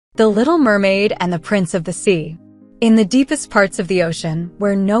The Little Mermaid and the Prince of the Sea. In the deepest parts of the ocean,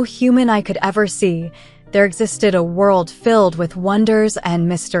 where no human eye could ever see, there existed a world filled with wonders and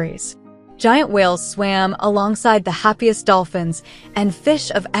mysteries. Giant whales swam alongside the happiest dolphins, and fish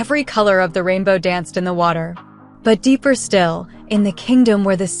of every color of the rainbow danced in the water. But deeper still, in the kingdom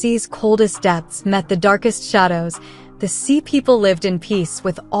where the sea's coldest depths met the darkest shadows, the sea people lived in peace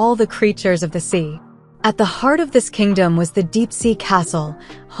with all the creatures of the sea. At the heart of this kingdom was the deep sea castle,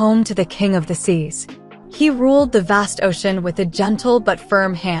 home to the king of the seas. He ruled the vast ocean with a gentle but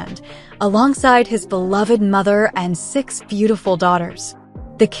firm hand, alongside his beloved mother and 6 beautiful daughters.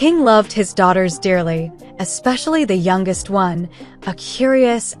 The king loved his daughters dearly, especially the youngest one, a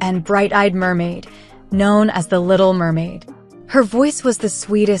curious and bright-eyed mermaid, known as the Little Mermaid. Her voice was the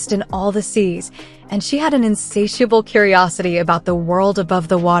sweetest in all the seas, and she had an insatiable curiosity about the world above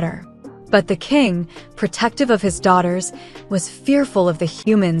the water. But the king, protective of his daughters, was fearful of the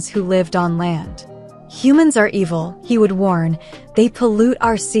humans who lived on land. Humans are evil, he would warn. They pollute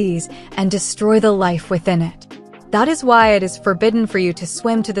our seas and destroy the life within it. That is why it is forbidden for you to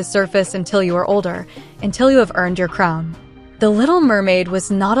swim to the surface until you are older, until you have earned your crown. The Little Mermaid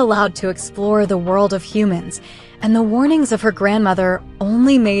was not allowed to explore the world of humans, and the warnings of her grandmother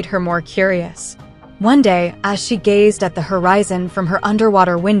only made her more curious. One day, as she gazed at the horizon from her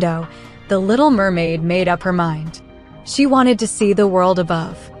underwater window, the Little Mermaid made up her mind. She wanted to see the world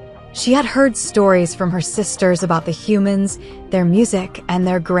above. She had heard stories from her sisters about the humans, their music, and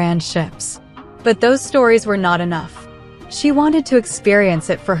their grand ships. But those stories were not enough. She wanted to experience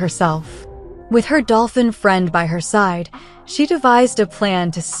it for herself. With her dolphin friend by her side, she devised a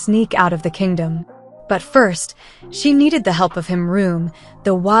plan to sneak out of the kingdom. But first, she needed the help of Himroom,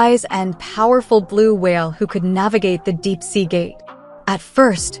 the wise and powerful blue whale who could navigate the deep sea gate. At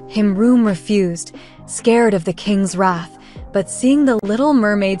first, Himroom refused, scared of the king's wrath, but seeing the Little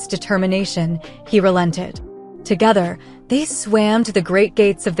Mermaid's determination, he relented. Together, they swam to the great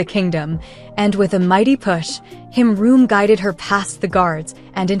gates of the kingdom, and with a mighty push, Himroom guided her past the guards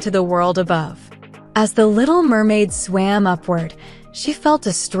and into the world above. As the Little Mermaid swam upward, she felt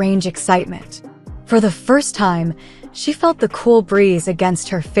a strange excitement. For the first time, she felt the cool breeze against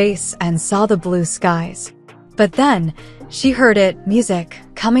her face and saw the blue skies. But then, she heard music,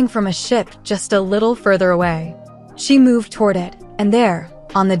 coming from a ship just a little further away. She moved toward it, and there,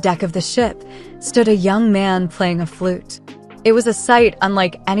 on the deck of the ship, stood a young man playing a flute. It was a sight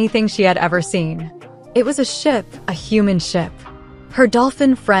unlike anything she had ever seen. It was a ship, a human ship. Her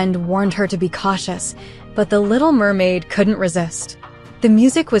dolphin friend warned her to be cautious, but the Little Mermaid couldn't resist. The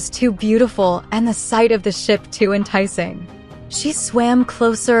music was too beautiful and the sight of the ship too enticing. She swam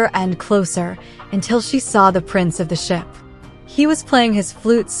closer and closer until she saw the prince of the ship. He was playing his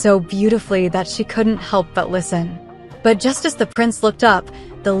flute so beautifully that she couldn't help but listen. But just as the prince looked up,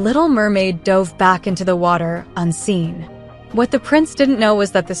 the Little Mermaid dove back into the water, unseen. What the prince didn't know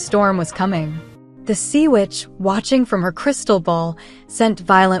was that the storm was coming. The sea witch, watching from her crystal ball, sent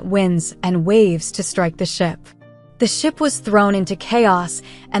violent winds and waves to strike the ship. The ship was thrown into chaos,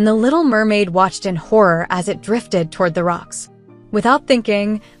 and the Little Mermaid watched in horror as it drifted toward the rocks. Without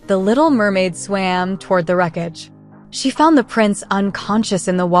thinking, the Little Mermaid swam toward the wreckage. She found the prince unconscious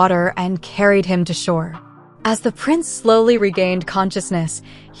in the water and carried him to shore. As the prince slowly regained consciousness,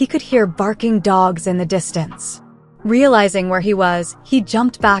 he could hear barking dogs in the distance. Realizing where he was, he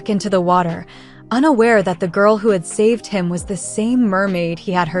jumped back into the water, unaware that the girl who had saved him was the same mermaid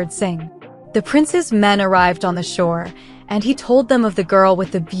he had heard sing. The prince's men arrived on the shore, and he told them of the girl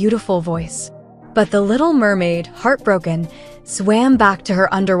with the beautiful voice. But the Little Mermaid, heartbroken, swam back to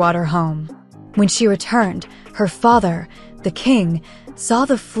her underwater home. When she returned, her father, the king, saw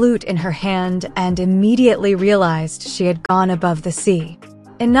the flute in her hand and immediately realized she had gone above the sea.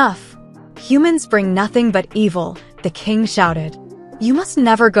 "Enough! Humans bring nothing but evil," the king shouted. "You must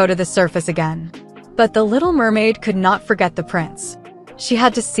never go to the surface again." But the Little Mermaid could not forget the prince. She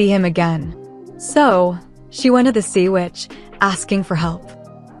had to see him again. So, she went to the sea witch, asking for help.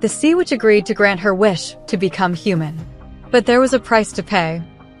 The sea witch agreed to grant her wish to become human. But there was a price to pay.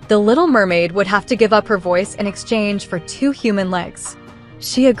 The Little Mermaid would have to give up her voice in exchange for 2 human legs.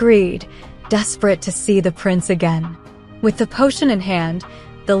 She agreed, desperate to see the prince again. With the potion in hand,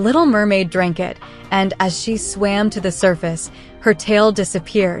 the Little Mermaid drank it, and as she swam to the surface, her tail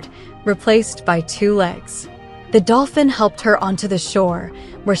disappeared, replaced by 2 legs. The dolphin helped her onto the shore,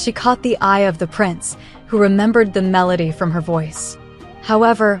 where she caught the eye of the prince, who remembered the melody from her voice.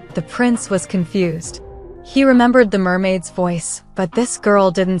 However, the prince was confused. He remembered the mermaid's voice, but this girl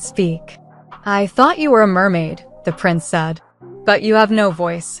didn't speak. "I thought you were a mermaid," the prince said. "But you have no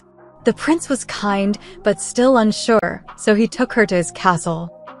voice." The prince was kind, but still unsure, so he took her to his castle.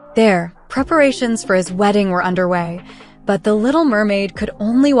 There, preparations for his wedding were underway, but the Little Mermaid could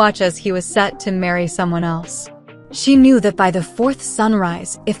only watch as he was set to marry someone else. She knew that by the fourth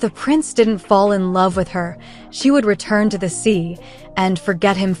sunrise, if the prince didn't fall in love with her, she would return to the sea and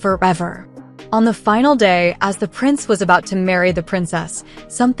forget him forever. On the final day, as the prince was about to marry the princess,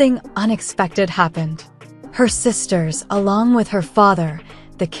 something unexpected happened. Her sisters, along with her father,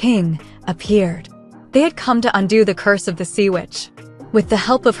 the king, appeared. They had come to undo the curse of the sea witch. With the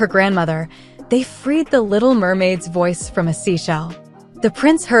help of her grandmother, they freed the Little Mermaid's voice from a seashell. The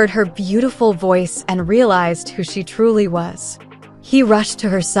prince heard her beautiful voice and realized who she truly was. He rushed to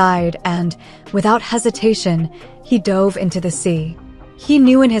her side and, without hesitation, he dove into the sea. He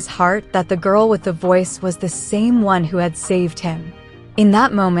knew in his heart that the girl with the voice was the same one who had saved him. In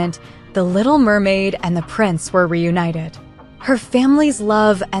that moment, the Little Mermaid and the prince were reunited. Her family's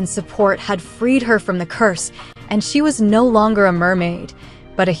love and support had freed her from the curse, and she was no longer a mermaid,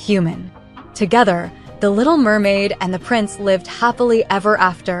 but a human. Together, the Little Mermaid and the prince lived happily ever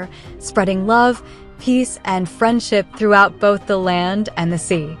after, spreading love, peace, and friendship throughout both the land and the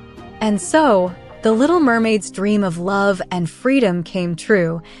sea. And so, the Little Mermaid's dream of love and freedom came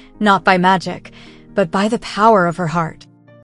true, not by magic, but by the power of her heart.